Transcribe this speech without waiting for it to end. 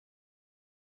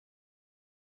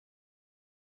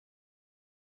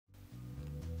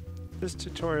This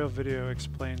tutorial video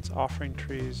explains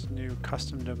OfferingTree's new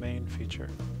custom domain feature.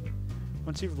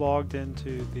 Once you've logged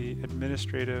into the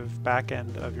administrative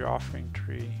backend of your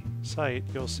OfferingTree site,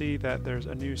 you'll see that there's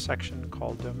a new section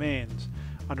called Domains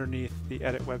underneath the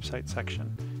Edit Website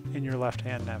section in your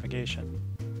left-hand navigation.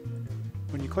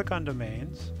 When you click on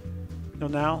Domains, you'll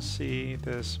now see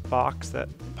this box that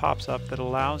pops up that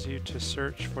allows you to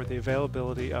search for the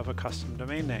availability of a custom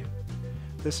domain name.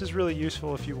 This is really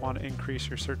useful if you want to increase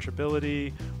your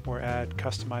searchability or add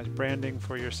customized branding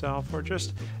for yourself, or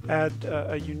just add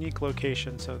a unique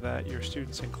location so that your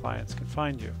students and clients can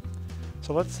find you.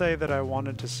 So let's say that I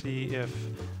wanted to see if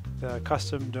the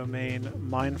custom domain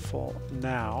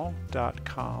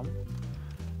mindfulnow.com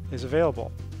is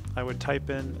available. I would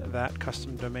type in that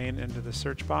custom domain into the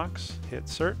search box, hit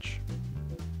search,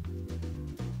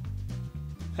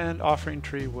 and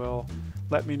OfferingTree will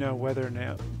let me know whether or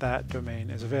not that domain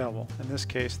is available. In this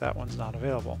case, that one's not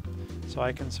available. So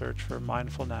I can search for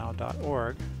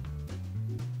mindfulnow.org.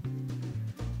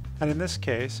 And in this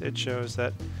case, it shows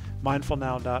that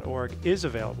mindfulnow.org is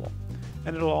available.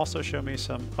 And it'll also show me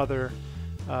some other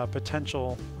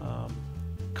potential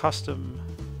custom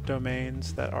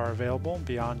domains that are available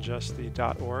beyond just the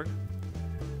 .org.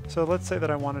 So let's say that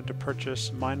I wanted to purchase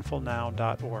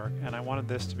mindfulnow.org, and I wanted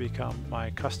this to become my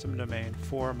custom domain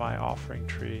for my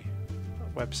OfferingTree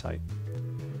website.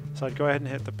 So I'd go ahead and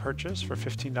hit the purchase for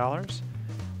 $15.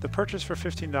 The purchase for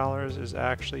 $15 is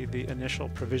actually the initial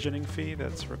provisioning fee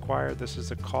that's required. This is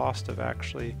the cost of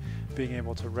actually being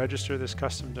able to register this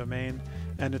custom domain,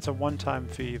 and it's a one-time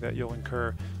fee that you'll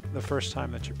incur the first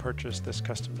time that you purchase this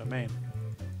custom domain.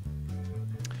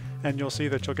 And you'll see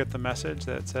that you'll get the message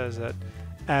that says that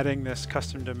adding this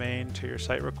custom domain to your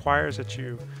site requires that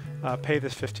you pay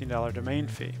this $15 domain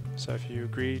fee. So if you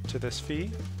agree to this fee,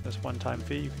 this one-time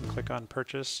fee, you can click on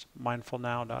Purchase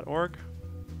mindfulnow.org.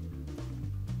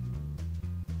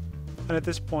 And at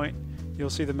this point, you'll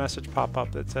see the message pop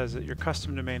up that says that your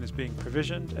custom domain is being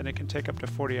provisioned, and it can take up to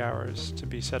 40 hours to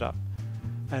be set up.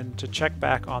 And to check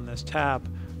back on this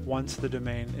tab once the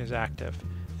domain is active.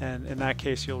 And in that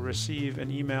case, you'll receive an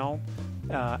email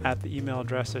at the email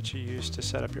address that you used to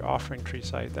set up your OfferingTree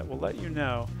site that will let you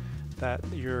know that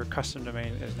your custom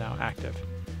domain is now active.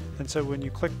 And so when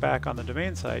you click back on the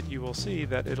domain site, you will see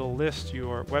that it'll list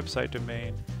your website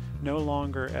domain no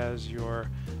longer as your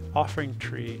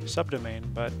OfferingTree subdomain,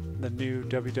 but the new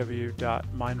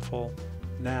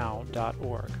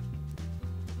www.mindfulnow.org.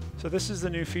 So this is the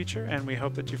new feature, and we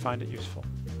hope that you find it useful.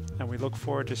 And we look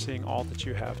forward to seeing all that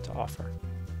you have to offer.